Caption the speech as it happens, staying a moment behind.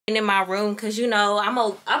in my room because, you know, I'm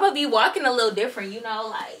gonna be walking a little different, you know,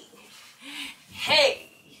 like, hey,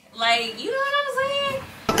 like, you know what I'm saying?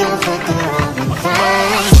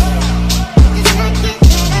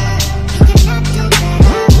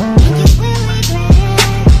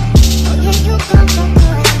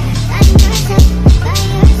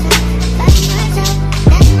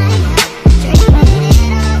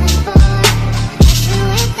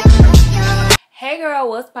 Hey girl,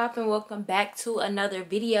 what's poppin'? Welcome back to another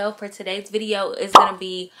video. For today's video is gonna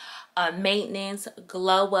be a maintenance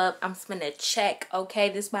glow up. I'm spending a check, okay?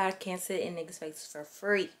 This is why I can't sit in niggas' faces for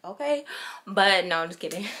free, okay? But no, I'm just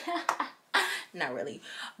kidding. Not really.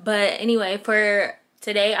 But anyway, for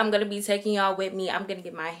today I'm gonna be taking y'all with me. I'm gonna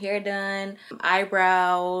get my hair done,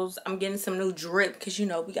 eyebrows. I'm getting some new drip because, you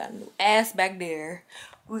know, we got a new ass back there.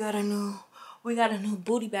 We got a new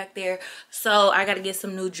booty back there, so I gotta get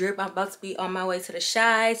some new drip. I'm about to be on my way to the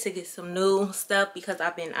Shy to get some new stuff because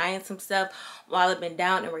I've been eyeing some stuff while I've been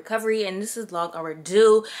down in recovery, and this is long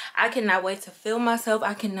overdue. I cannot wait to film myself.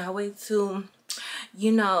 I cannot wait to,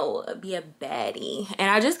 you know, be a baddie.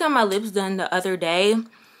 And I just got my lips done the other day.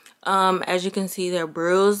 As you can see, they're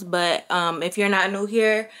bruised, but if you're not new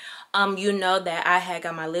here, you know that I had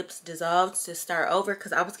got my lips dissolved to start over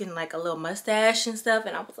because I was getting like a little mustache and stuff,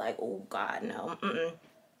 and I was like, oh god, no.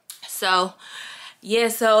 So yeah,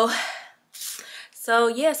 so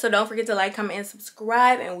don't forget to like, comment, and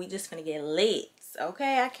subscribe, and we just finna get lit.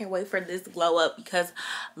 Okay, I can't wait for this glow up because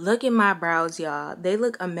look at my brows, y'all. They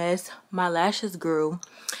look a mess. My lashes grew.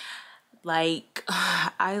 Like,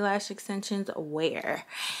 eyelash extensions, where?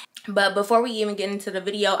 But before we even get into the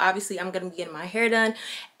video, obviously I'm gonna be getting my hair done,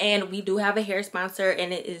 and we do have a hair sponsor,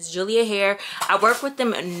 and it is Julia Hair. I work with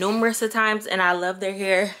them numerous of times and I love their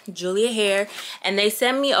hair, Julia Hair, and they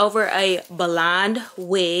sent me over a blonde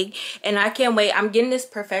wig, and I can't wait. I'm getting this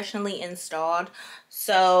professionally installed,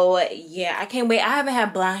 so yeah, I can't wait. I haven't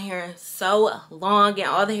had blonde hair in so long, and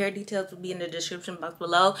all the hair details will be in the description box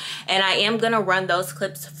below, and I am gonna run those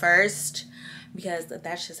clips first because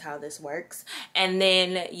that's just how this works. And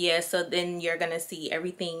then yeah, so then you're gonna see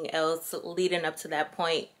everything else leading up to that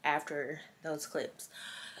point after those clips.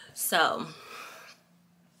 So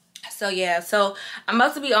yeah, so I'm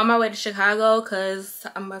about to be on my way to Chicago because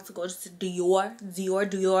I'm about to go to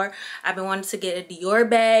Dior. I've been wanting to get a Dior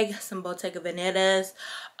bag, some Bottega Venetas.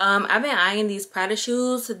 I've been eyeing these Prada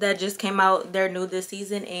shoes that just came out. They're new this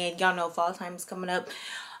season, and y'all know fall time is coming up.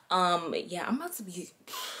 Yeah, I'm about to be,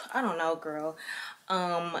 I don't know, girl.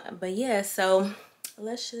 But yeah, so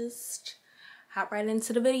let's just hop right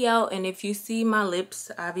into the video. And if you see my lips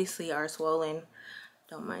obviously are swollen,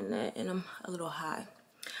 don't mind that, and I'm a little high.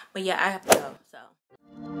 But yeah, I have to go, so.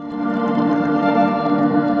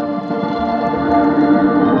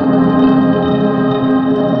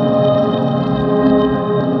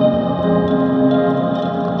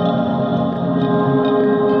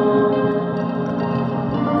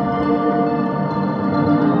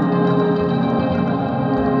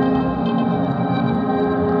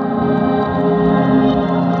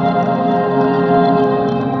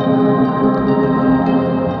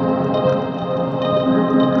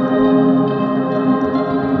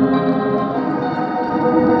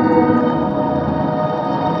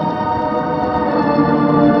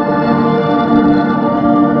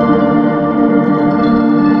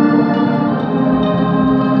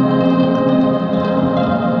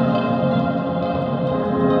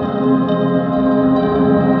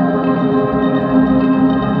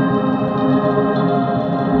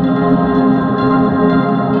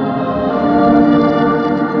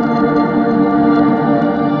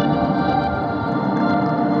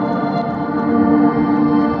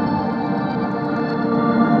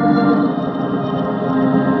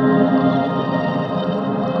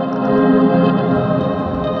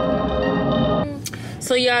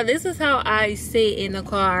 So yeah, this is how I sit in the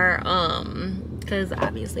car, because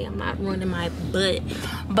obviously I'm not running my butt,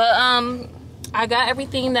 but I got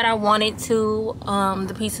everything that I wanted to,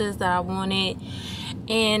 the pieces that I wanted,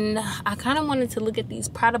 and I kind of wanted to look at these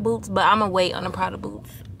Prada boots, but I'm gonna wait on the Prada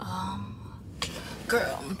boots,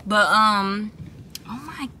 girl. But oh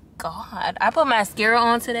my god, I put mascara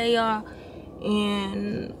on today, y'all,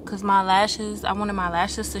 and because my lashes, I wanted my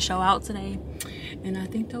lashes to show out today. And I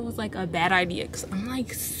think that was like a bad idea because I'm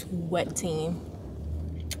like sweating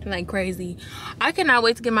like crazy. I cannot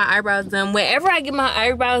wait to get my eyebrows done. Whenever I get my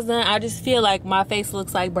eyebrows done, I just feel like my face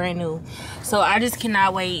looks like brand new. So I just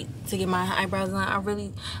cannot wait to get my eyebrows done. I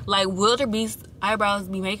really like wildebeest eyebrows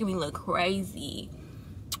be making me look crazy.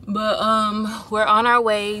 But we're on our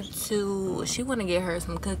way to, she want to get her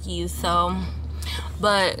some cookies, so,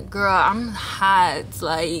 but girl, I'm hot.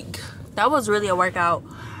 Like, that was really a workout.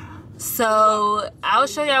 So I'll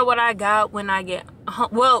show y'all what I got when I get home.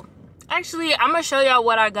 Well, actually, I'm gonna show y'all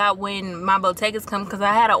what I got when my Bottegas come, because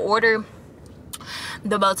I had to order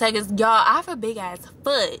the Bottegas. Y'all, I have a big ass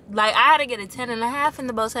foot. Like, I had to get a 10.5 in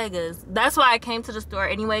the Bottegas. That's why I came to the store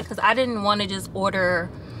anyway, because I didn't want to just order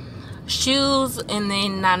shoes and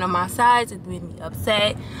then not know my size. It made me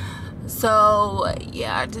upset. So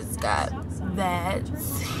yeah, I just got that.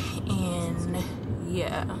 And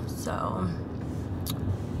yeah,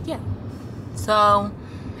 so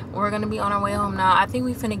we're gonna be on our way home now. I think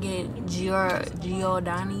we finna get Giordani's.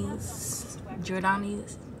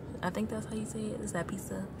 I think that's how you say it. Is that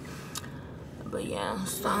pizza? But yeah,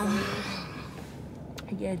 so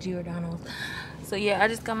yeah, Giordano's. So yeah, I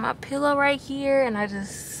just got my pillow right here, and I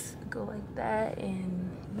just go like that,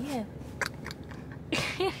 and yeah.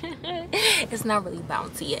 It's not really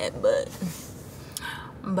bouncy yet, but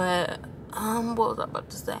what was I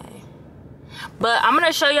about to say? But I'm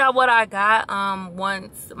gonna show y'all what I got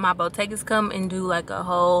once my Bottegas come and do like a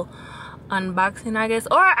whole unboxing, I guess,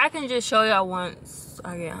 or I can just show y'all once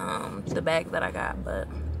I get the bag that I got. But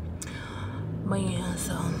yeah,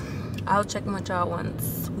 so I'll check in with y'all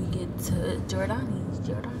once we get to Giordani's.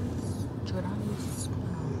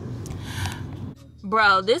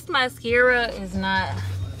 Bro, this mascara is not.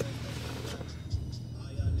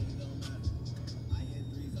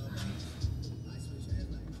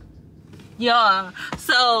 Y'all,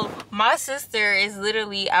 so my sister is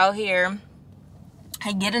literally out here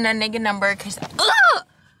getting that nigga number because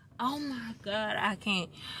oh my god, I can't.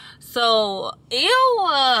 So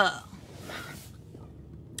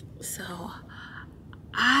so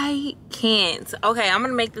I can't. Okay, I'm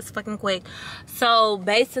gonna make this fucking quick. So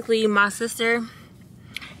basically, my sister,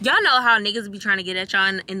 y'all know how niggas be trying to get at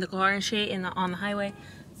y'all in the car and shit on the highway.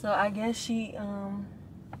 So I guess she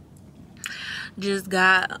just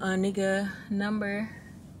got a nigga number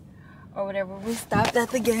or whatever. We stopped at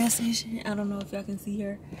the gas station. I don't know if y'all can see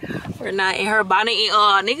her or not in her bonnet.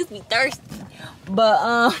 And niggas be thirsty.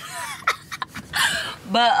 But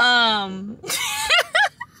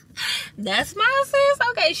that's my sis.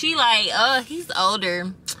 Okay, she like, he's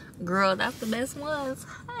older. Girl, that's the best ones.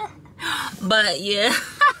 But yeah.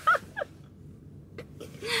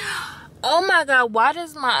 Oh my god, why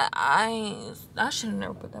does my eyes, I should have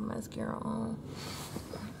never put that mascara on,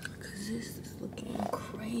 because this is looking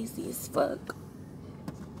crazy as fuck.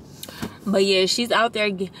 But yeah, she's out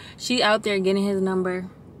there getting his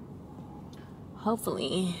number,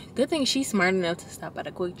 hopefully. Good thing she's smart enough to stop at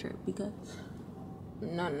a Quick Trip, because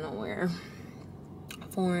not nowhere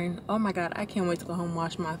foreign. Oh my god, I can't wait to go home and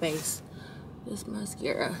wash my face. This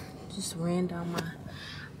mascara just ran down my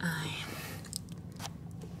eye.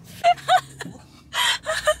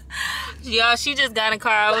 Y'all, she just got in the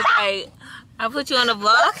car. I was like, I put you on the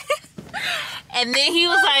vlog. And then he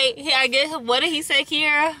was like, I guess, what did he say,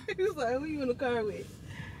 Kirah? He was like, who you in the car with?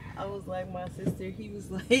 I was like, my sister. He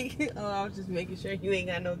was like, oh, I was just making sure you ain't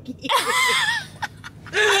got no kids.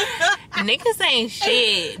 Niggas ain't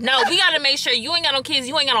shit. No, we gotta make sure you ain't got no kids,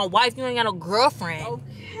 you ain't got no wife, you ain't got no girlfriend.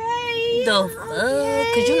 Okay. The fuck?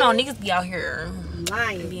 Okay. Cause you know niggas be out here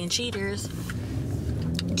lying, being cheaters.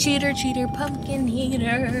 Cheater, pumpkin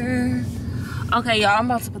eater. Okay, y'all, I'm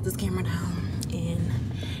about to put this camera down and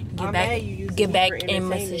get back in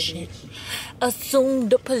position. Assume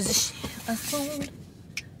the position. Assume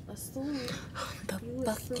the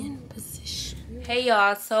fucking position. Hey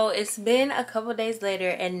y'all, so it's been a couple days later,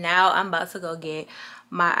 and now I'm about to go get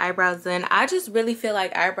my eyebrows done. I just really feel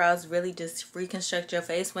like eyebrows really just reconstruct your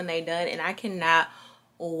face when they done, and I cannot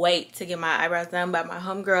wait to get my eyebrows done by my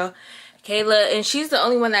homegirl Kayla, and she's the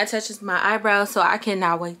only one that touches my eyebrows, so I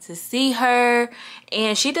cannot wait to see her.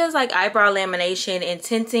 And she does like eyebrow lamination and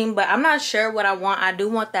tinting, but I'm not sure what I want. I do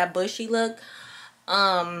want that bushy look.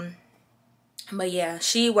 But yeah,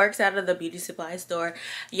 she works out of the beauty supply store.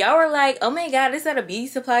 Y'all were like, oh my god, is that a beauty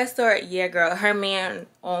supply store? Yeah, girl, her man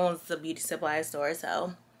owns the beauty supply store,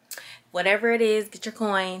 so whatever it is, get your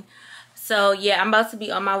coin. So yeah, I'm about to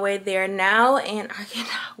be on my way there now, and I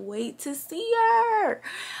cannot wait to see her.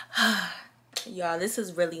 Y'all, this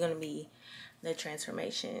is really gonna be the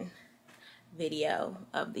transformation video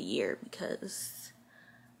of the year, because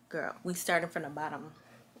girl, we started from the bottom.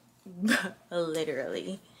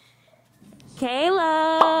 Literally.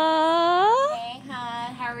 Kayla. Hey,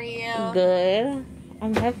 hon. How are you? Good.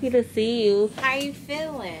 I'm happy to see you. How are you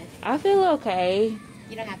feeling? I feel okay.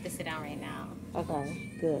 You don't have to sit down right now.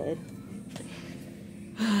 Okay, good.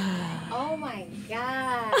 Oh my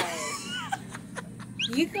god.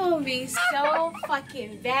 You gonna be so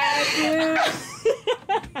fucking bad, dude.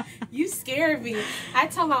 You scared me. I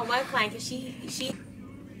told my one client, cause she.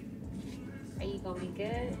 Are you gonna be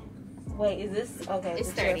good? Wait, is this okay? It's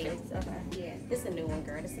the 30. surface, okay. Yeah, this a new one,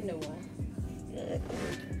 girl. This a new one. Good.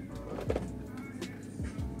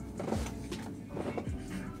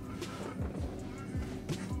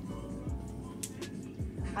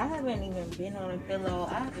 I haven't even been on a pillow.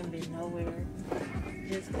 I haven't been nowhere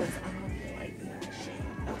just because I don't feel like doing that shit.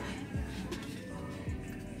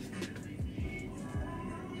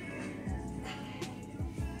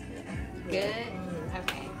 Okay. Good?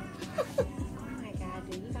 Okay. Oh my god,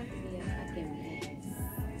 dude, you about to be a fucking mess.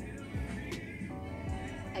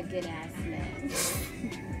 A good ass mess.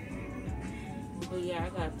 But yeah, I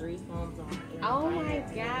got 3 phones on. Oh my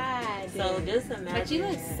god. So dude. just imagine. But you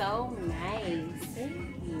look that. so nice. Thank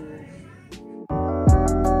you.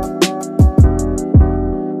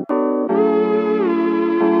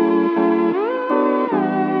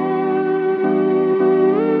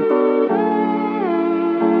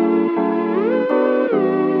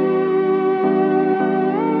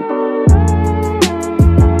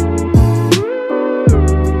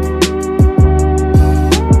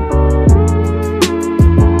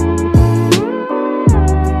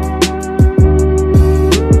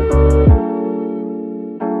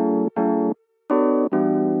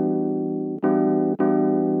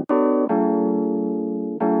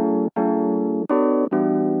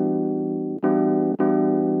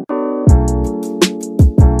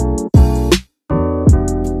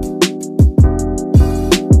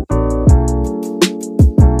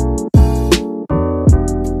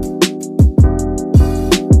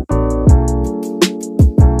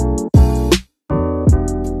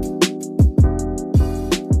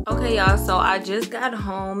 Okay, y'all, so I just got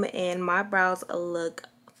home and my brows look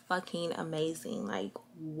fucking amazing. Like,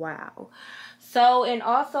 wow. So, and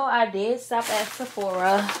also I did stop at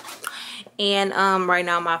Sephora, and right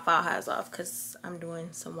now my file has off because I'm doing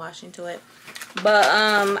some washing to it. But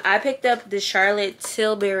I picked up the Charlotte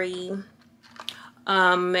Tilbury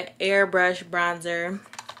airbrush bronzer,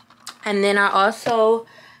 and then I also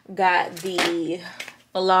got the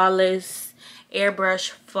Flawless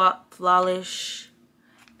airbrush flawless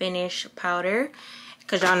finish powder,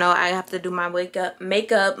 because y'all know I have to do my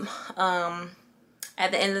makeup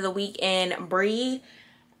at the end of the week. And Bree,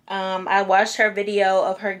 I watched her video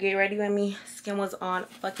of her get ready with me. Skin was on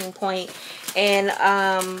fucking point. And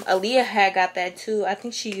Aaliyah had got that too. I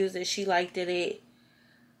think she used it, she liked it.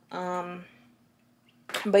 But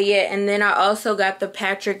yeah, and then I also got the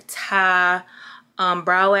Patrick Ta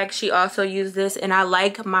brow wax. She also used this, and I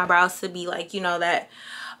like my brows to be like, you know, that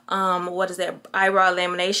what is that, eyebrow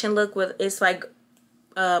lamination look with, it's like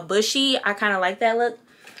bushy. I kind of like that look.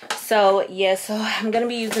 So yeah, so I'm gonna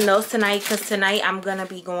be using those tonight, because tonight I'm gonna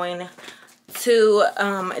be going to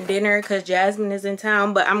dinner because Jasmine is in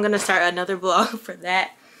town. But I'm gonna start another vlog for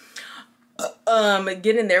that,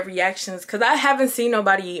 getting their reactions, because I haven't seen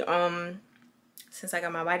nobody since I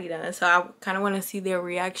got my body done, so I kind of want to see their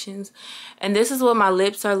reactions. And this is what my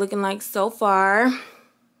lips are looking like so far.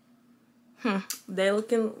 They're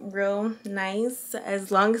looking real nice, as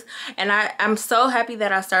long as, and I'm so happy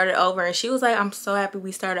that I started over. And she was like, I'm so happy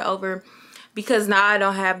we started over, because now I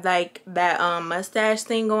don't have like that mustache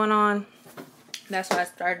thing going on. That's why I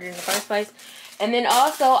started in the first place. And then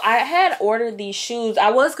also I had ordered these shoes. I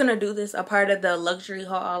was gonna do this a part of the luxury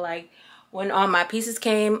haul, like when all my pieces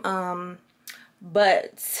came,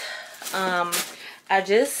 but I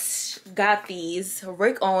just got these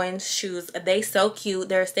Rick Owens shoes. They so cute.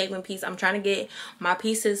 They're a statement piece. I'm trying to get my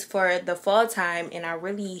pieces for the fall time, and I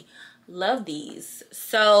really love these.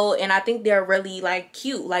 So, and I think they're really like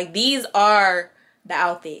cute. Like, these are the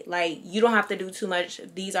outfit. Like, you don't have to do too much.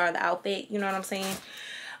 These are the outfit, you know what I'm saying?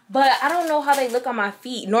 But I don't know how they look on my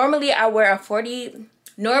feet. Normally I wear a 40.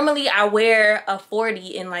 Normally I wear a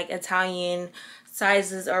 40 in like Italian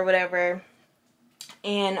sizes or whatever.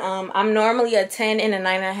 And I'm normally a 10 and a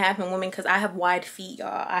 9.5 in women, because I have wide feet,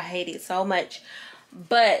 y'all. I hate it so much.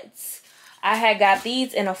 But I had got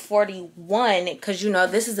these in a 41, because, you know,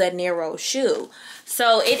 this is a narrow shoe.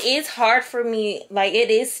 So it is hard for me. Like, it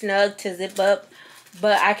is snug to zip up,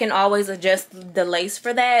 but I can always adjust the lace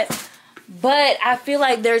for that. But I feel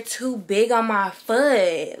like they're too big on my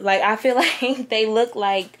foot. Like, I feel like they look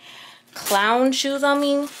like clown shoes on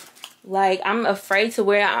me. Like, I'm afraid to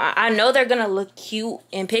wear. I know they're gonna look cute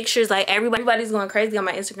in pictures. Like, everybody's going crazy on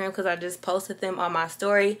my Instagram because I just posted them on my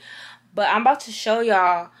story. But I'm about to show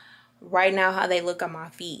y'all right now how they look on my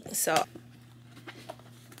feet. So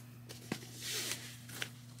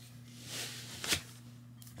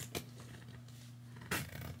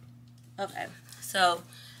okay, so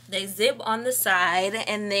they zip on the side,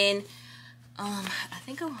 and then I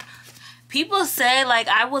think people say, like,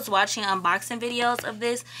 I was watching unboxing videos of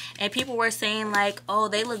this and people were saying like, oh,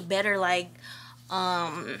 they look better like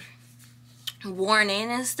worn in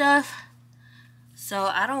and stuff. So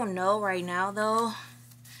I don't know right now though.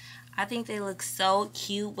 I think they look so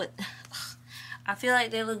cute, but I feel like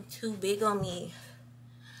they look too big on me.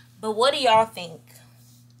 But what do y'all think?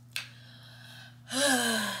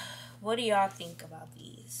 What do y'all think about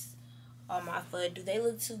these on my foot? Do they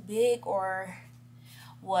look too big or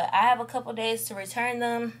what? I have a couple days to return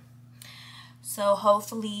them, so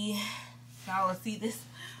hopefully y'all will see this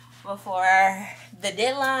before the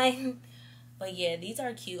deadline. But yeah, these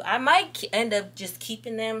are cute. I might end up just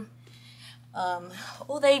keeping them.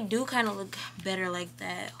 Oh, they do kind of look better like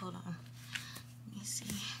that. Hold on, let me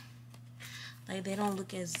see. Like, they don't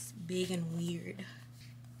look as big and weird.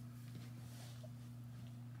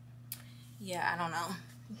 Yeah, I don't know.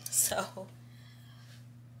 So,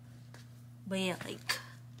 but yeah, like,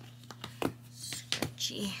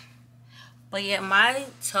 stretchy. But yeah, my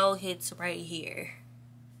toe hits right here,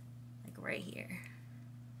 like right here.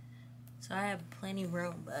 So I have plenty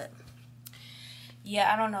room, but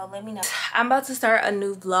yeah, I don't know. Let me know. I'm about to start a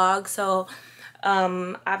new vlog, so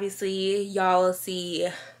obviously y'all will see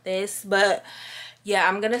this, but yeah,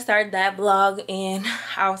 I'm gonna start that vlog and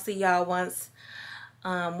I'll see y'all once.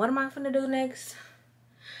 What am I gonna do next?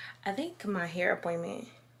 I think my hair appointment.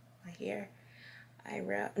 My hair,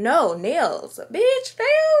 no, nails, bitch,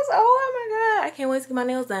 nails. Oh my god, I can't wait to get my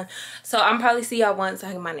nails done. So I'm probably see y'all once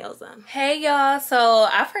I get my nails done. Hey y'all, so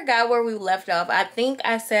I forgot where we left off. I think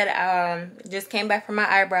I said just came back from my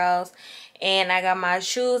eyebrows and I got my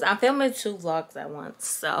shoes. I'm filming 2 vlogs at once,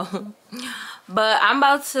 so but I'm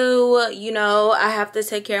about to, you know, I have to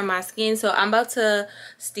take care of my skin, so I'm about to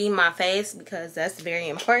steam my face because that's very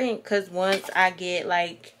important. Because once I get,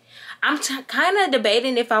 like, I'm kind of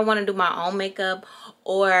debating if I want to do my own makeup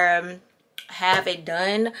or have it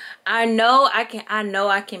done. I know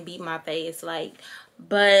I can beat my face, like,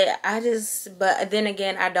 but then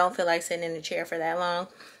again, I don't feel like sitting in the chair for that long.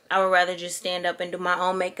 I would rather just stand up and do my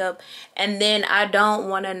own makeup. And then I don't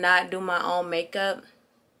want to not do my own makeup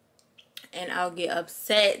and I'll get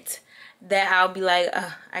upset that I'll be like,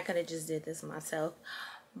 I could have just did this myself.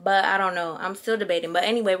 But I don't know, I'm still debating. But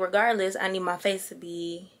anyway, regardless, I need my face to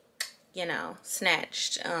be, you know,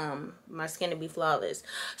 snatched, my skin to be flawless.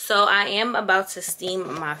 So I am about to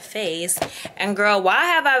steam my face. And girl, why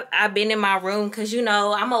have I been in my room? Because, you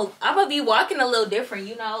know, I'm gonna be walking a little different,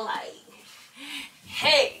 you know, like,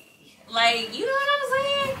 hey, like, you know what I'm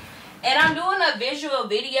saying? And I'm doing a visual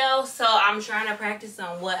video, so I'm trying to practice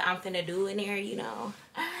on what I'm finna do in there, you know,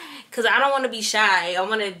 because I don't want to be shy. I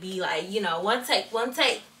want to be like, you know, one take.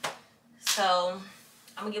 So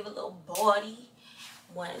I'm gonna give a little body.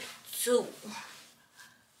 1, 2,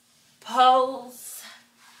 pose,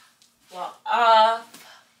 walk off,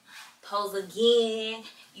 pose again,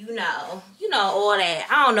 you know all that.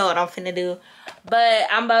 I don't know what I'm finna do, but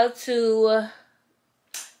I'm about to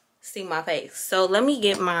steam my face. So let me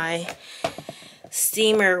get my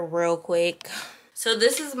steamer real quick. So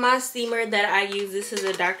this is my steamer that I use. This is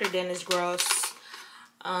a Dr. Dennis Gross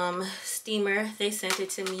steamer. They sent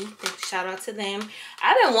it to me. Shout out to them.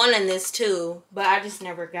 I've been wanting this too, but I just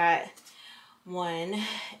never got one.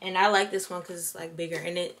 And I like this one because it's like bigger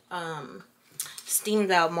and it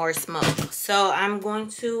steams out more smoke. So I'm going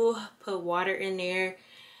to put water in there,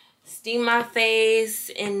 steam my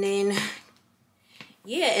face, and then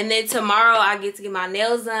yeah, and then tomorrow I get to get my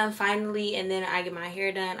nails done finally, and then I get my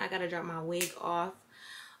hair done. I gotta drop my wig off.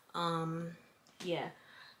 Yeah,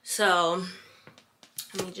 so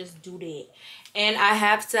let me just do that. And I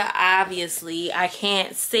have to, obviously, I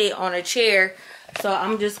can't sit on a chair, so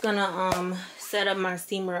I'm just gonna set up my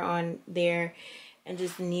steamer on there and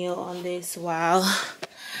just kneel on this while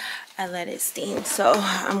I let it steam. So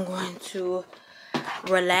I'm going to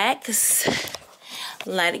relax,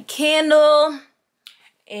 light a candle,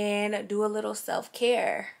 and do a little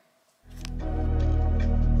self-care.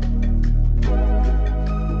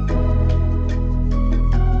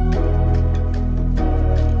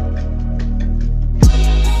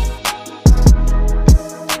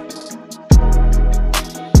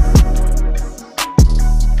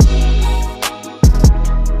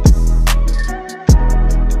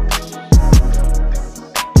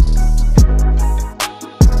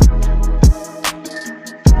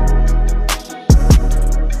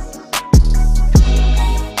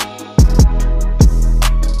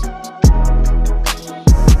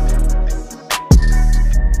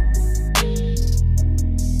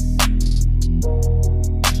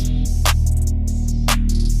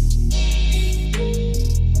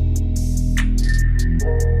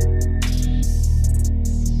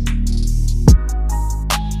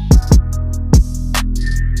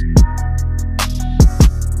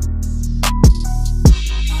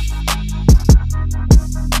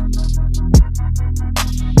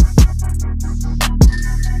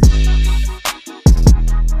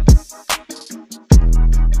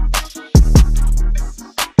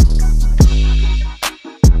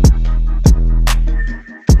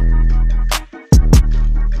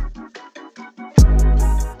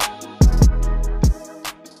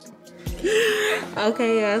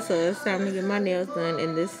 Okay, yeah, so it's time to get my nails done,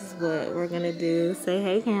 and this is what we're gonna do. Say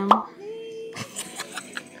hey, Cam.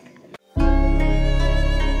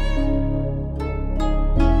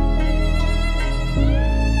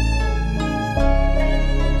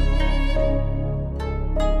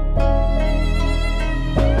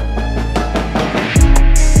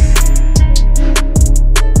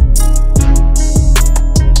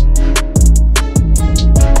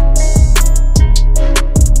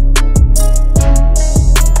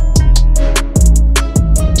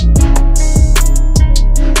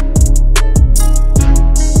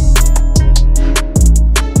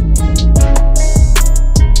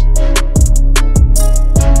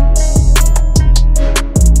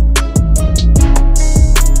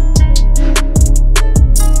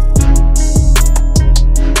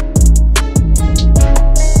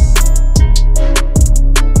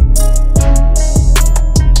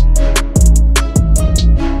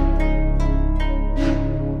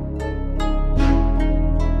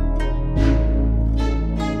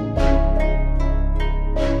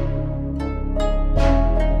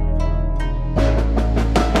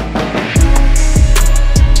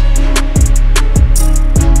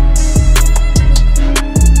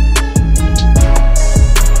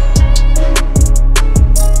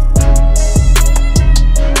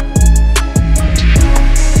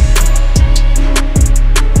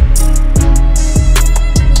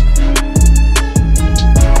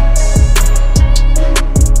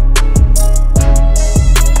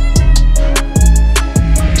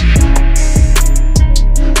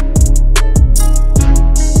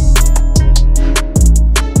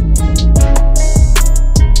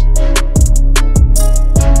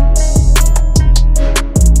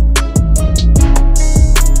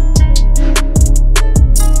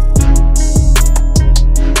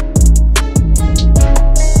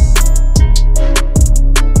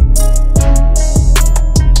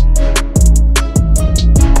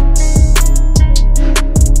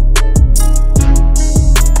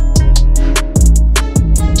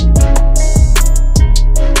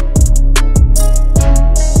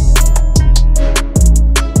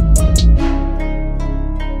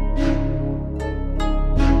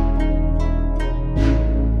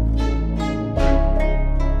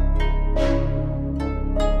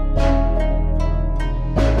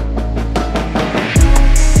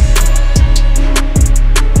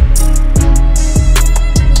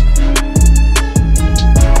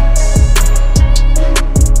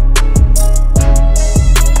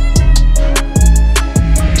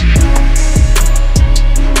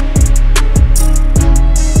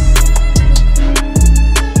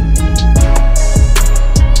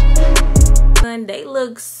 They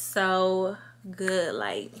look so good.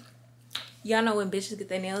 Like, y'all know when bitches get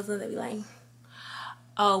their nails done, they be like,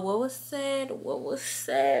 oh, what was said? What was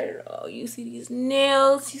said? Oh, you see these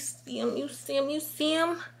nails? You see them? You see them? You see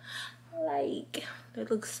them? Like, they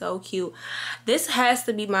look so cute. This has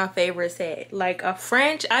to be my favorite set. Like a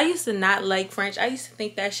French. I used to not like French. I used to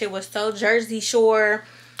think that shit was so Jersey Shore,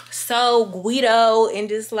 so Guido, and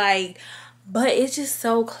just like, but it's just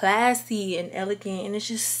so classy and elegant, and it's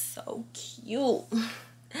just so cute.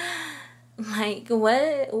 Like,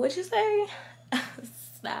 what you say?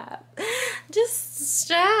 Stop. Just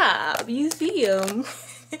stop. You see them.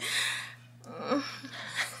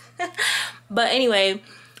 But anyway,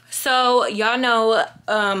 so y'all know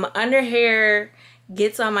under hair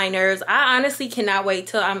gets on my nerves. I honestly cannot wait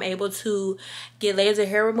till I'm able to get laser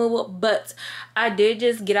hair removal, but I did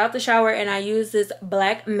just get out the shower and I used this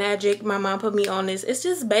Black Magic. My mom put me on this. It's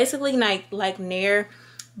just basically like Nair,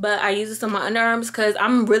 but I use this on my underarms because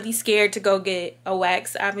I'm really scared to go get a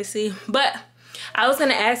wax, obviously. But I was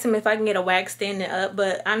gonna ask him if I can get a wax standing up,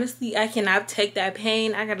 but honestly I cannot take that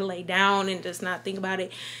pain. I gotta lay down and just not think about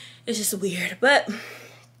it. It's just weird, but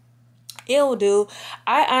it'll do.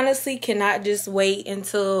 I honestly cannot just wait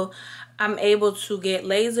until I'm able to get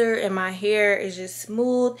laser and my hair is just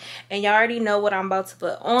smooth, and y'all already know what I'm about to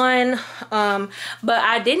put on. But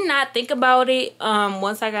I did not think about it.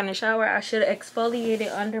 Once I got in the shower, I should have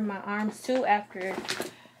exfoliated under my arms too after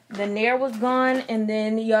the Nair was gone. And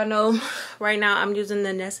then y'all know right now I'm using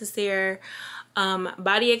the Necessaire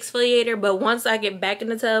body exfoliator, but once I get back in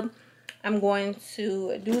the tub I'm going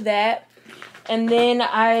to do that. And then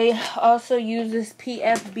I also use this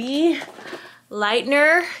PFB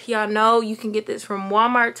lightener. Y'all know you can get this from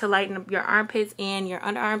Walmart to lighten up your armpits and your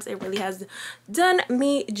underarms. It really has done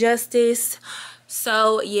me justice.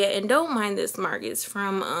 So yeah, and don't mind this mark. It's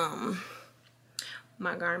from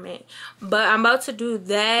my garment. But I'm about to do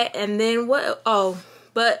that. And then what? Oh,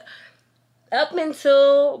 but up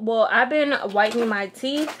until, well, I've been whitening my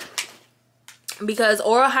teeth because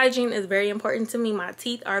oral hygiene is very important to me. My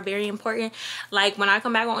teeth are very important. Like when I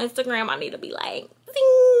come back on Instagram, I need to be like,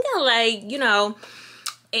 ding, like, you know.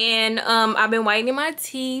 And I've been whitening my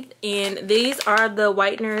teeth, and these are the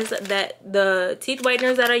whiteners the teeth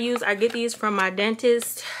whiteners that I use. I get these from my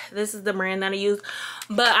dentist. This is the brand that I use,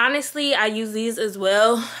 but honestly I use these as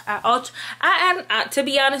well. To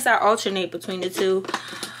be honest, I alternate between the two,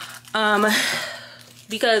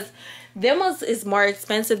 because them is more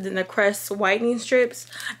expensive than the Crest whitening strips.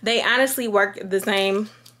 They honestly work the same,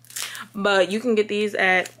 but you can get these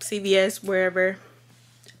at CVS, wherever.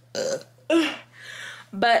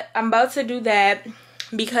 But I'm about to do that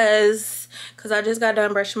because I just got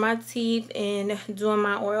done brushing my teeth and doing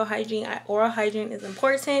my oral hygiene. Oral hygiene is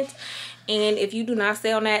important, and if you do not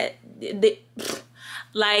stay on that,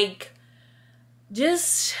 like,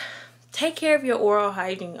 just take care of your oral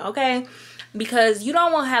hygiene, okay? Because you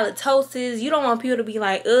don't want halitosis. You don't want people to be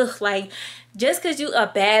like, ugh, like, just because you a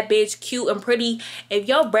bad bitch, cute and pretty, if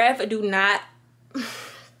your breath do not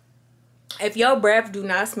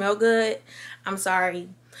smell good, I'm sorry,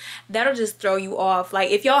 that'll just throw you off.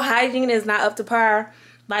 Like, if your hygiene is not up to par,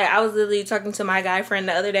 like, I was literally talking to my guy friend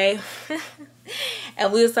the other day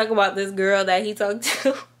and we was talking about this girl that he talked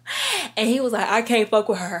to, and he was like, I can't fuck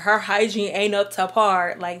with her hygiene ain't up to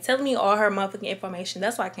par, like telling me all her motherfucking information.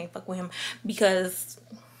 That's why I can't fuck with him, because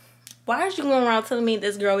why are you going around telling me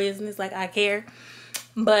this girl is, and it's like I care.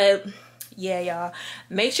 But yeah, y'all,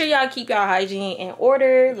 make sure y'all keep y'all hygiene in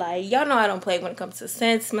order. Like, y'all know I don't play when it comes to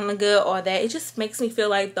scent, smelling good, all that. It just makes me feel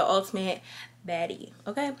like the ultimate baddie,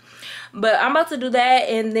 okay? But I'm about to do that,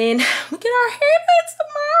 and then we get our hair done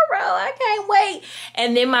tomorrow. I can't wait.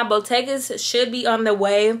 And then my Bottegas should be on the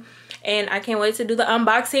way, and I can't wait to do the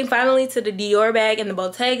unboxing finally to the Dior bag and the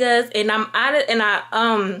Bottegas. And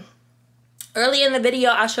early in the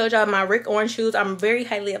video I showed y'all my Rick Owens shoes. I'm very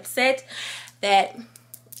highly upset that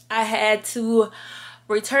I had to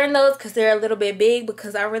return those because they're a little bit big,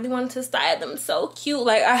 because I really wanted to style them so cute.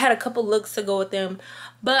 Like, I had a couple looks to go with them,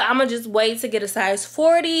 but I'm gonna just wait to get a size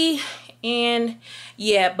 40. And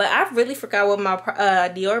yeah, but I really forgot what my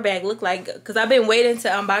Dior bag looked like, because I've been waiting to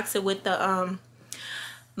unbox it with the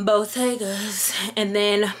Bottegas. And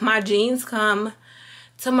then my jeans come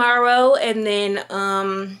tomorrow, and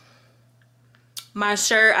then my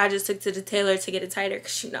shirt I just took to the tailor to get it tighter,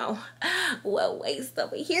 because, you know, well, waist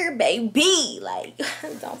over here, baby, like,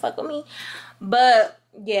 don't fuck with me. But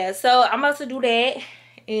yeah, so I'm about to do that.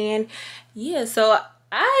 And yeah, so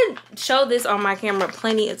I showed this on my camera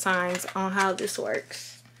plenty of times on how this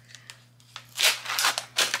works.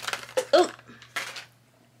 Ooh.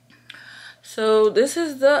 So this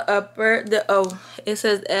is the upper, it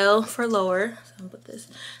says L for lower, so I'm gonna put this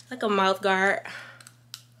like a mouth guard.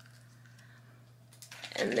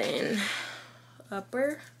 And then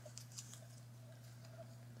upper.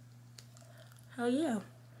 Oh yeah.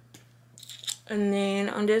 And then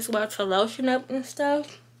I'm just about to lotion up and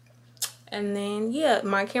stuff. And then yeah,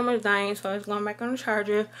 my camera's dying, so it's going back on the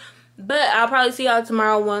charger. But I'll probably see y'all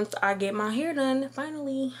tomorrow once I get my hair done.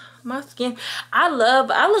 Finally, my skin. I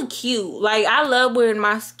look cute. Like, I love when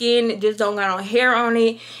my skin just don't got no hair on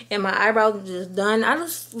it and my eyebrows are just done. I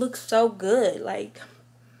just look so good. Like,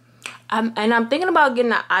 I'm thinking about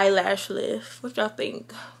getting an eyelash lift. What y'all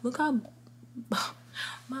think? Look how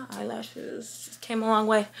my eyelashes just came a long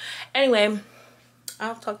way. Anyway,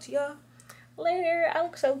 I'll talk to y'all later. I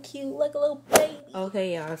look so cute, like a little baby.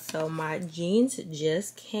 Okay, y'all, so my jeans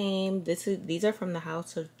just came. These are from the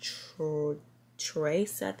House of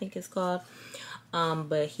Trace, I think it's called.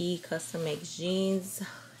 But he custom makes jeans,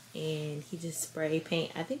 and he just spray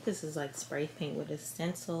paint. I think this is like spray paint with a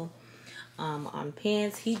stencil on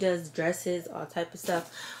pants. He does dresses, all type of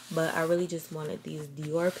stuff, but I really just wanted these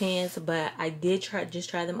Dior pants. But I did just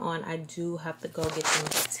try them on. I do have to go get them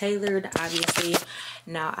tailored, obviously.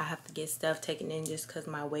 Now I have to get stuff taken in, just because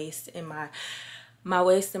my waist and my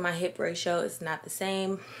waist and my hip ratio is not the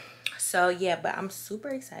same. So yeah, but I'm super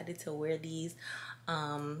excited to wear these.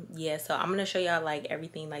 Yeah, so I'm gonna show y'all like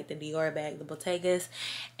everything, like the Dior bag, the Bottegas,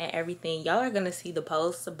 and everything. Y'all are gonna see the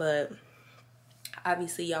post, but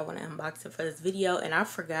obviously y'all want to unbox it for this video, and I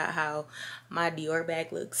forgot how my Dior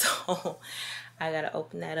bag looks, so I gotta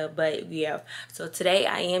open that up. But yeah, so today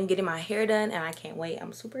I am getting my hair done, and I can't wait.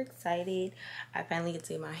 I'm super excited. I finally get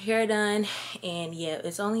to get my hair done. And yeah,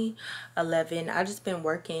 it's only 11. I just been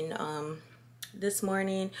working this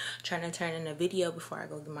morning trying to turn in a video before I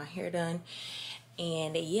go get my hair done.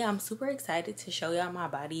 And yeah, I'm super excited to show y'all my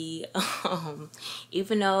body.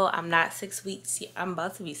 Even though I'm not 6 weeks, I'm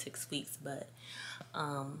about to be 6 weeks, but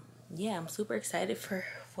yeah, I'm super excited for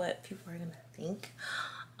what people are gonna think.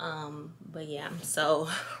 But yeah, I'm so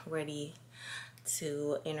ready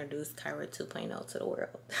to introduce Kirah 2.0 to the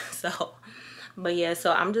world. So, but yeah,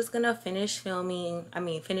 so I'm just gonna finish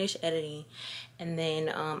finish editing, and then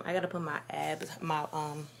I gotta put my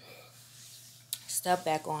stuff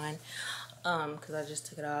back on, because I just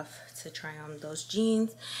took it off to try on those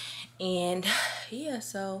jeans. And yeah,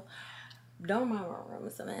 so don't mind my room,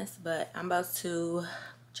 it's a mess, but I'm about to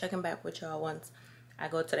check in back with y'all once I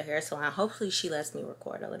go to the hair salon. Hopefully she lets me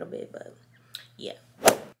record a little bit, but yeah.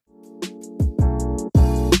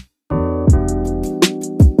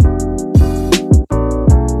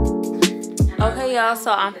 Okay, y'all,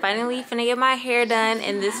 so I'm finally finna get my hair done,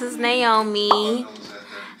 and this is Naomi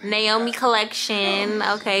collection,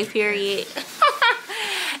 okay, period.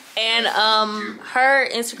 And her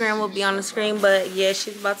Instagram will be on the screen, but yeah,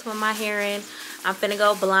 she's about to put my hair in. I'm finna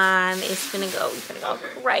go blonde. It's finna go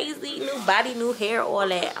crazy. New body, new hair, all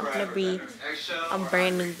that. I'm gonna be a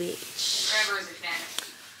brand new bitch.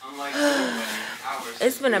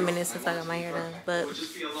 It's been a minute since I got my hair done, but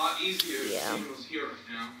yeah.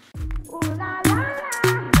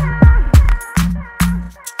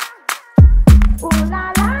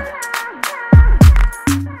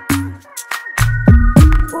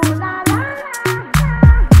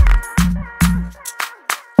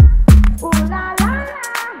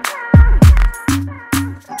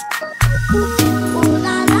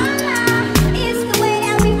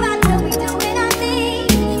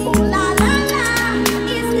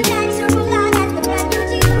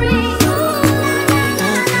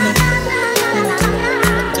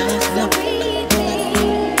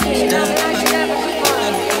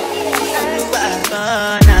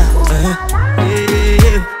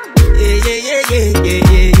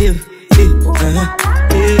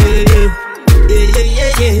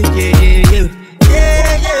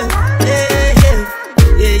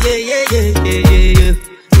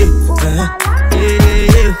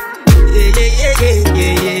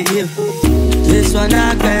 This one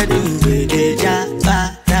I can do with the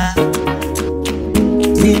jabata.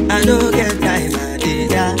 Me, I don't get time at the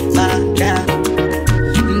jabata.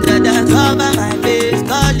 Dada cover my face,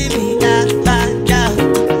 calling me jabata.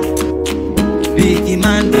 Biggie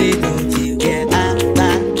man, we don't you get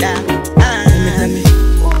jabata. Tell me,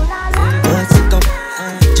 what's it come?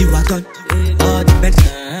 G-Wagon, all the best.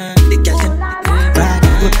 The girls them ride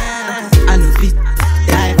good. I know fit,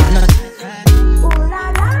 drive or not.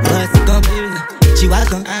 What's it come?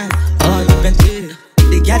 G-Wagon, all the best.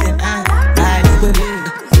 The girls them ride good.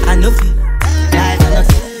 I know fit, drive or not.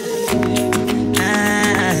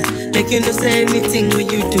 Make you know say anything when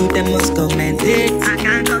you do, they must comment it. I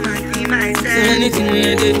can't come and see myself. So anything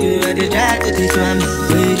when you do, I try to teach one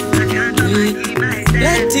way.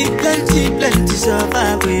 Plenty, suffer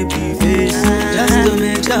we be face. Just to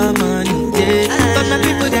make sure money day. But my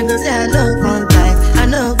people they go say I know one time, I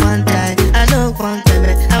know one time, I know one time.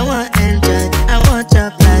 I want enjoy, I want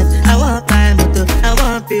job life, I want buy motor, I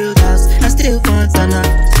want build house, I still want to know.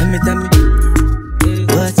 Tell me,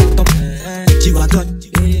 what's it come? G-Wagon,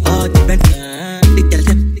 all the best. The girls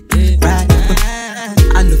them ride good.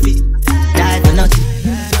 I know fit, die for nothing.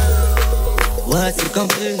 What's it come?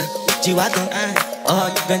 G-Wagon, all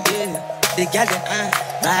the best. The girls them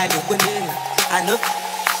ride good. I know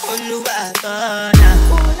Oluwatona.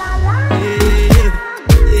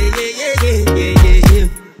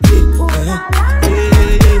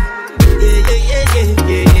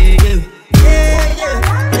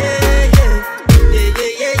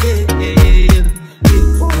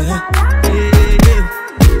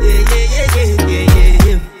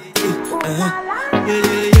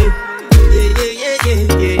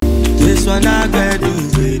 This one I can do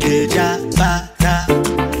with the jabata.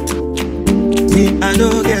 Me, I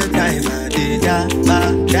don't get time at the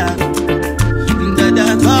jabata. Dada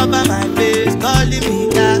cover my face, calling me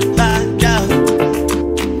jabata.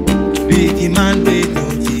 Biggie man, we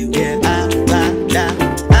don't you get jabata.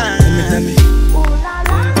 Tell me,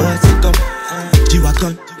 what's it come?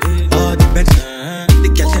 G-Wagon, all the best. The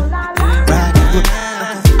girls them ride good.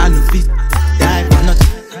 I know fit, die for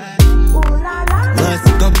nothing. What's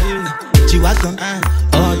it come? G-Wagon,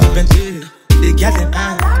 all the best. The girls them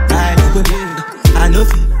ride good. I know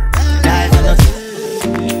fit, die for nothing.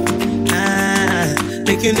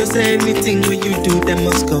 Make you know say anything when you do, they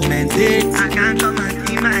must comment it. I can't come and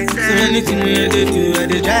see myself. So anything when you do, I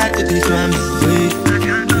try to teach one way. I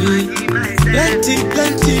can't come and see myself.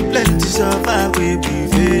 Plenty suffer we be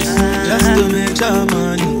face. Just to make sure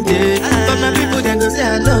money day. But my people they go say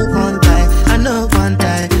I know one time, I know one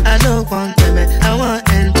time, I know one time. I want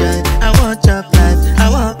enjoy, I want job life, I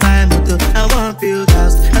want buy motor, I want build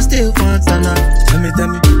house, I still want to know. Tell me,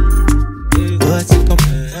 what's it come?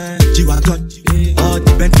 G-Wagon, all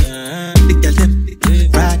the best. The girls them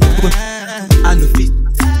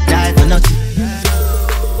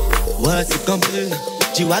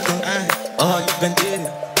G-Wagon, oh, you been there.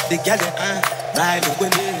 The gal, ride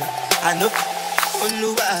with me. I know,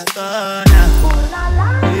 you are gonna.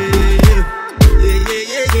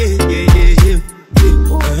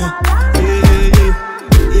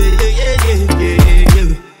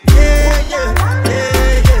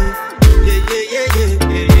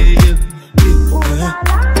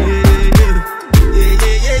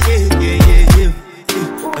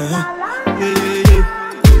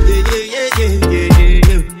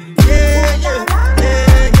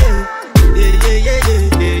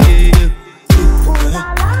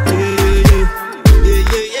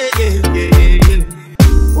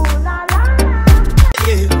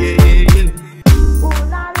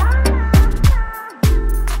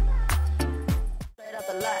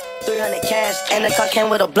 And the car came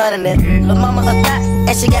with a blunt in it. Lil' mama a thot,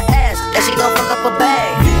 and she got ass, and she gon' fuck up a bag.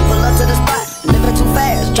 Pull up to the spot, living too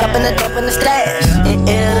fast, dropping the dope in the stash. In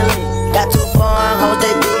Italy, got 2 foreign hoes,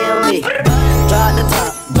 they deal me. Draw the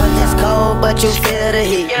top, but it's cold, but you feel the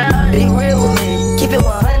heat. Be real with me, keep it 100,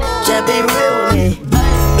 just be real with me.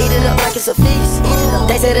 Eat it up like it's a feast.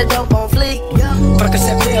 They say the dope on fleek.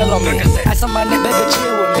 Percocet pill on me. I saw my nigga, baby,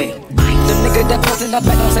 chill with me. Them niggas that post in the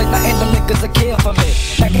back don't say nothing, them niggas a kill for me.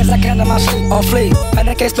 Back as I can in my sleep on fleek. And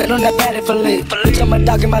I can't spit on that patty for leave. Bitch, I'm a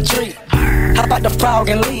dog in my tree. How about the frog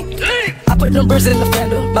and leap? I put them birds in the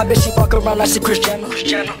fender. My bitch, she walk around like she Cristiano.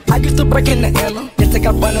 I used to break in the hammer. They think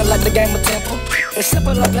I'm running like the game of Temple. It's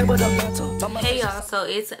simple, I play with a mental. Hey y'all, so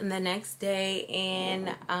it's the next day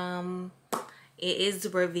and it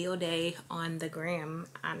is reveal day on the gram.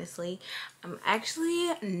 Honestly, I'm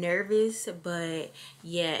actually nervous, but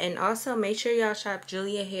yeah. And also make sure y'all shop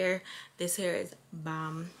Julia hair. This hair is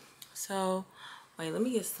bomb. So wait, let me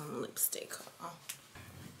get some lipstick.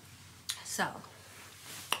 So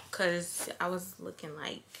because I was looking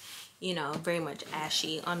like, you know, very much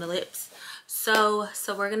ashy on the lips. So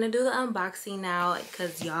we're gonna do the unboxing now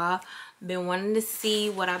because y'all been wanting to see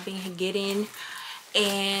what I've been getting,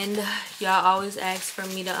 and y'all always ask for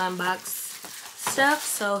me to unbox stuff.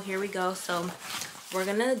 So here we go. So we're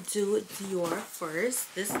gonna do Dior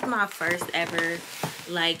first. This is my first ever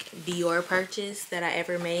like Dior purchase that I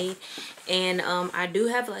ever made, and I do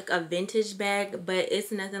have like a vintage bag, but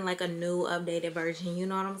it's nothing like a new updated version, you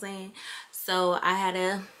know what I'm saying? So I had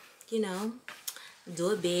to, you know,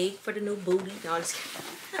 do it big for the new booty. No, I'm just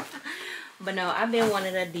kidding. But no, I've been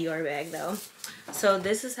wanting a Dior bag though. So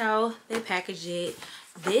this is how they package it.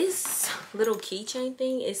 This little keychain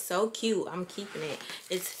thing is so cute. I'm keeping it.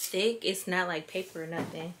 It's thick. It's not like paper or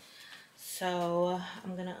nothing. So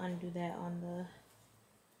I'm gonna undo that on the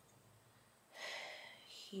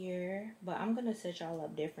here, but I'm gonna set y'all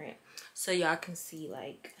up different so y'all can see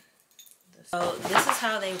like this. So this is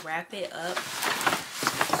how they wrap it up.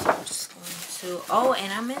 So I'm just going to, oh,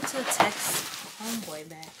 and I meant to text homeboy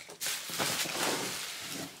back.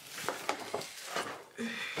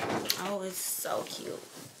 Oh, it's so cute.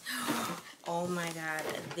 Oh my god,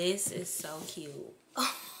 this is so cute.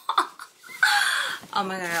 Oh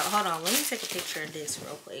my god, hold on, let me take a picture of this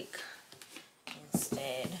real quick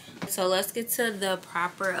instead. So let's get to the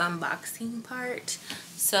proper unboxing part.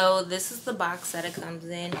 So this is the box that it comes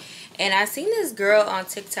in, and I seen this girl on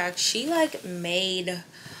TikTok. She like made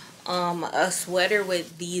a sweater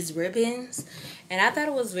with these ribbons, and I thought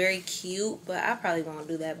it was very cute, but I probably won't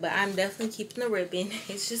do that. But I'm definitely keeping the ribbon.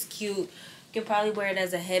 It's just cute. You can probably wear it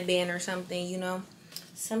as a headband or something, you know,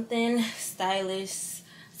 something stylish.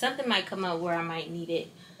 Something might come up where I might need it,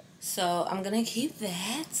 so I'm gonna keep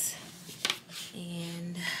that.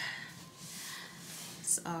 And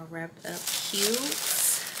it's all wrapped up cute.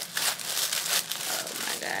 Oh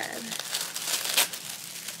my god.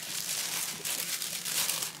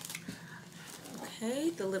 Okay,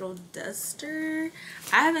 the little duster.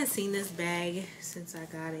 I haven't seen this bag since I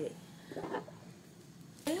got it.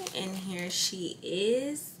 And here she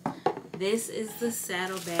is. This is the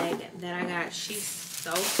saddle bag that I got. She's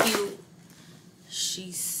so cute.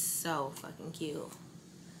 She's so fucking cute.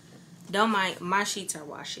 Don't mind, my sheets are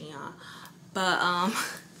washing, y'all. But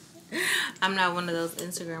I'm not one of those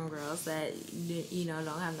Instagram girls that, you know,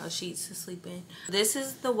 don't have no sheets to sleep in. This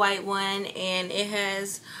is the white one, and it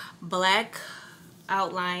has black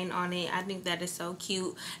outline on it. I think that is so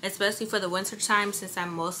cute, especially for the winter time, since I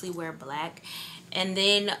mostly wear black. And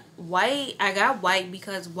then white, I got white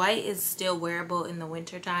because white is still wearable in the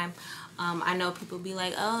winter time. I know people be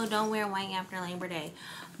like, oh, don't wear white after Labor Day,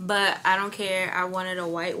 but I don't care. I wanted a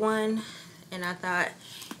white one, and I thought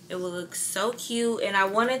it would look so cute. And I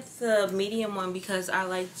wanted the medium one because I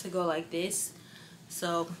like to go like this,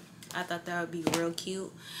 so I thought that would be real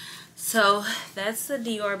cute. So that's the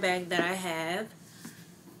Dior bag that I have,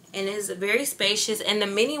 and it's very spacious. And the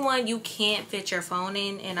mini one, you can't fit your phone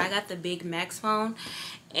in, and I got the big Max phone,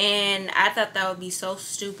 and I thought that would be so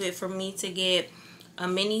stupid for me to get a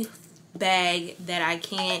mini bag that I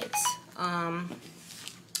can't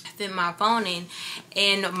fit my phone in.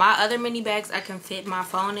 And my other mini bags I can fit my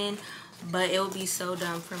phone in, but it would be so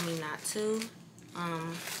dumb for me not to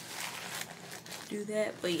do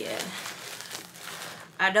that. But yeah,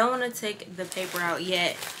 I don't want to take the paper out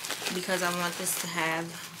yet because I want this to have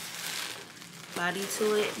body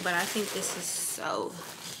to it, but I think this is so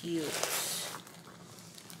cute.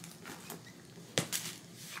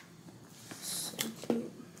 So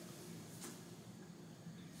cute.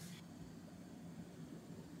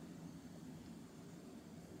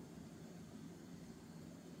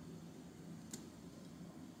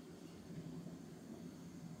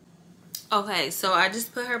 Okay, so I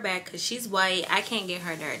just put her back because she's white. I can't get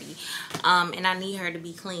her dirty, and I need her to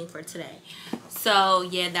be clean for today. So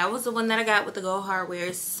yeah, that was the one that I got with the gold hardware.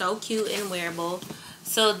 It's so cute and wearable.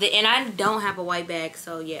 So and I don't have a white bag,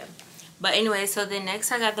 so yeah. But anyway, so then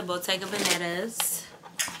next I got the Bottega Venetas.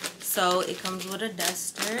 So it comes with a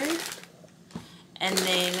duster, and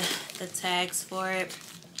then the tags for it.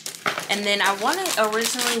 And then I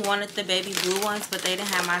originally wanted the baby blue ones, but they didn't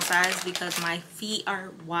have my size because my feet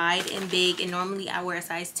are wide and big, and normally I wear a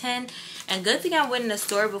size 10. And good thing I went in the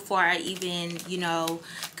store before I even, you know,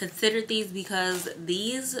 considered these, because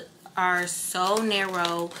these are so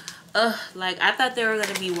narrow. Like I thought they were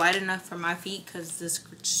going to be wide enough for my feet because the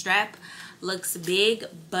strap looks big,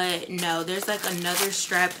 but no, there's like another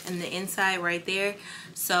strap in the inside right there.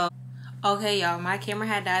 So okay, y'all, my camera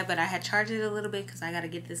had died, but I had charged it a little bit because I got to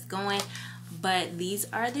get this going. But these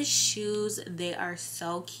are the shoes. They are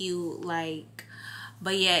so cute. Like,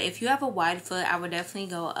 but yeah, if you have a wide foot, I would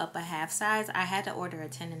definitely go up a half size. I had to order a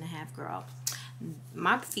 10.5, girl.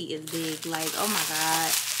 My feet is big. Like, oh my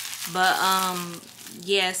God. But,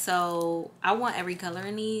 yeah, so I want every color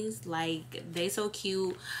in these. Like, they so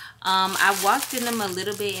cute. I walked in them a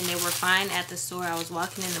little bit and they were fine at the store. I was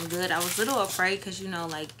walking in them good. I was a little afraid because, you know,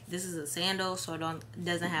 like, this is a sandal, so it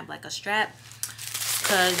doesn't have like a strap.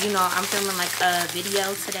 Because, you know, I'm filming like a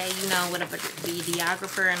video today, you know, with a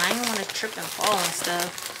videographer, and I didn't want to trip and fall and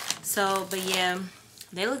stuff. So, but yeah,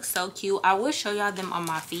 they look so cute. I will show y'all them on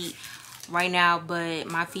my feet right now, but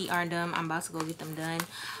my feet aren't done. I'm about to go get them done.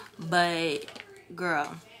 But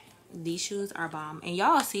girl, these shoes are bomb, and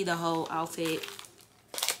y'all see the whole outfit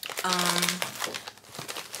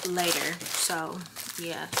later. So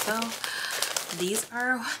yeah, so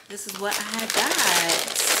this is what I had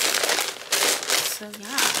got. So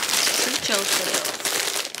yeah, treat yourself.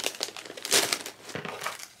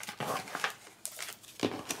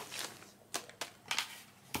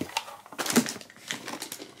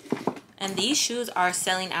 And these shoes are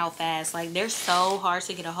selling out fast. Like, they're so hard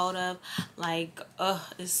to get a hold of. Like,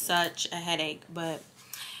 it's such a headache. But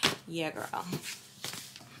yeah, girl.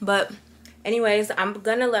 But anyways, I'm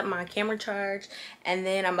gonna let my camera charge, and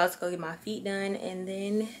then I'm about to go get my feet done, and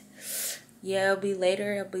then yeah, it'll be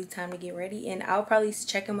later. It'll be time to get ready, and I'll probably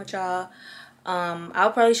check in with y'all.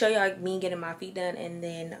 I'll probably show y'all me getting my feet done, and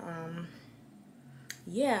then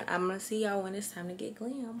yeah, I'm gonna see y'all when it's time to get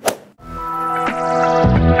glam.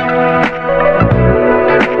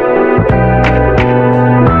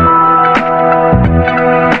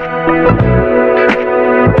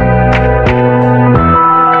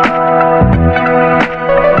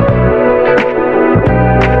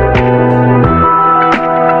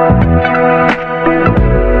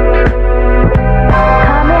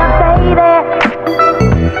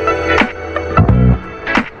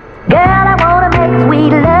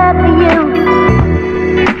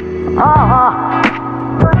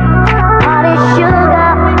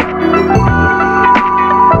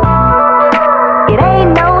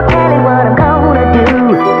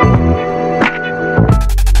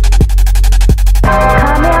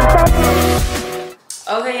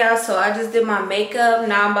 So I just did my makeup.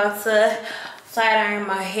 Now I'm about to flat iron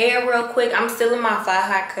my hair real quick. I'm still in my flat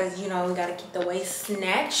hat because, you know, we gotta keep the waist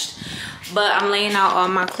snatched. But I'm laying out all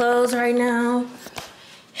my clothes right now.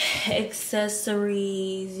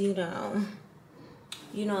 Accessories, you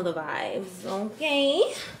know the vibes,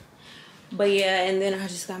 okay? But yeah, and then I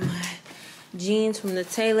just got my jeans from the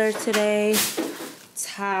tailor today.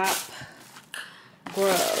 Top,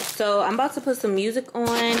 bro. So I'm about to put some music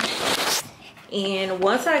on. And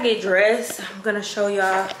once I get dressed, I'm gonna show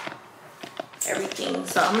y'all everything.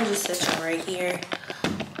 So I'm gonna just sit y'all right here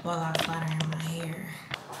while I flat iron my hair.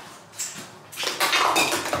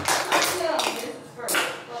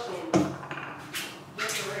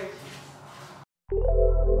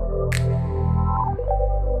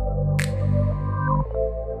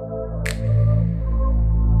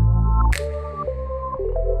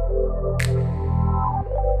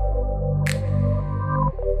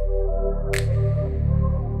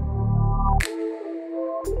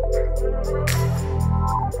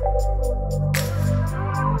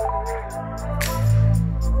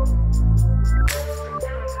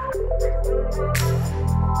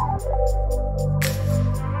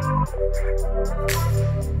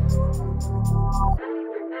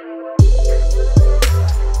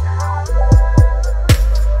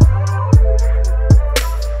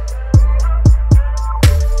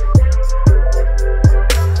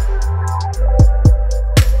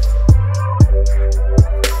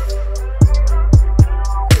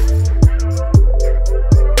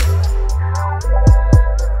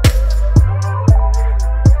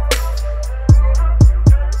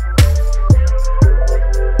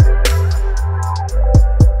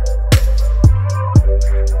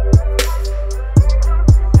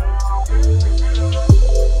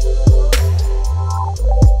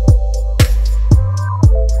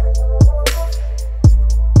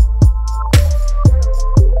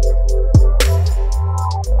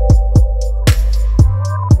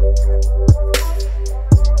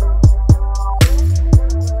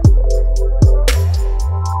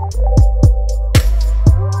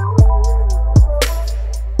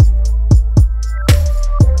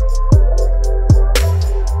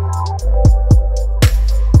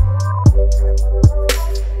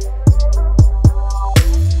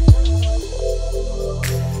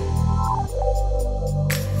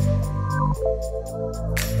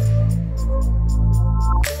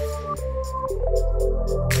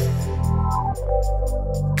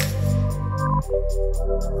 It's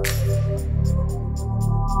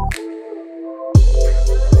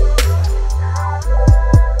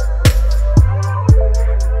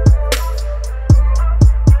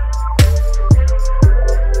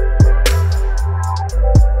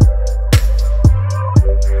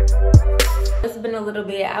been a little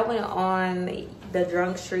bit. I went on the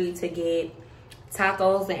drunk street to get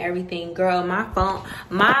tacos and everything. Girl,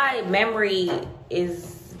 my memory is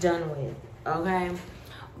done with, okay?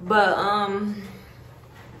 But I'm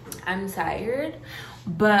tired.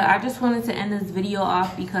 But I just wanted to end this video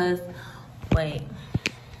off because wait.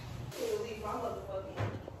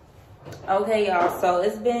 Okay, y'all, so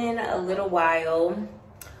it's been a little while.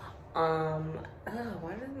 Why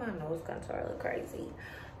does my nose contour look crazy?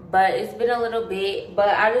 But it's been a little bit, but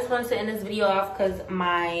I just wanted to end this video off because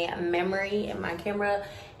my memory and my camera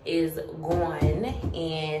is gone,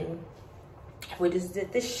 and we just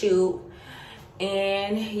did the shoot.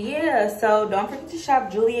 And yeah, so don't forget to shop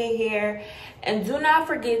Julia hair, and do not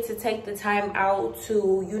forget to take the time out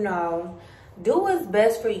to, you know, do what's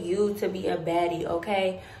best for you to be a baddie,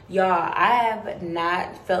 okay? Y'all, I have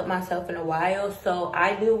not felt myself in a while, so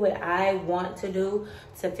I do what I want to do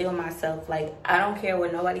to feel myself. Like, I don't care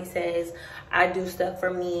what nobody says. I do stuff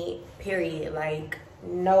for me, period. Like,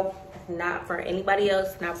 nope, not for anybody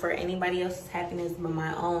else, not for anybody else's happiness but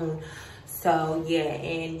my own. So yeah,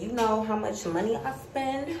 and you know how much money I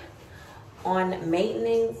spend on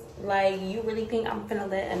maintenance. Like, you really think I'm finna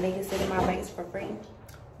let a nigga sit in my banks for free?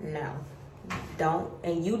 No. Don't,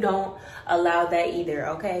 and you don't allow that either,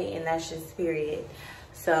 okay? And that's just period.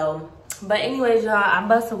 So, but anyways, y'all, I'm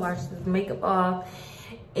about to wash this makeup off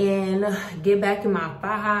and get back in my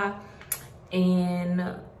faja.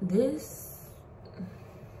 And this,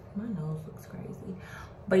 my nose looks crazy,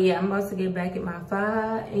 but yeah, I'm about to get back in my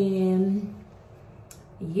faja. And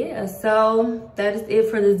yeah, so that is it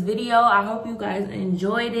for this video. I hope you guys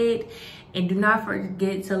enjoyed it. And do not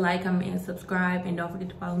forget to like, comment, and subscribe. And don't forget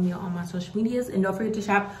to follow me on all my social medias. And don't forget to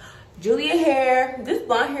shop Julia hair. This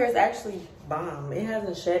blonde hair is actually bomb. It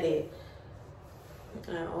hasn't shedded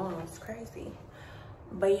at all. It's crazy.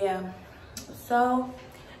 But yeah. So,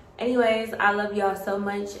 anyways, I love y'all so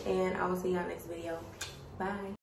much. And I will see y'all next video. Bye.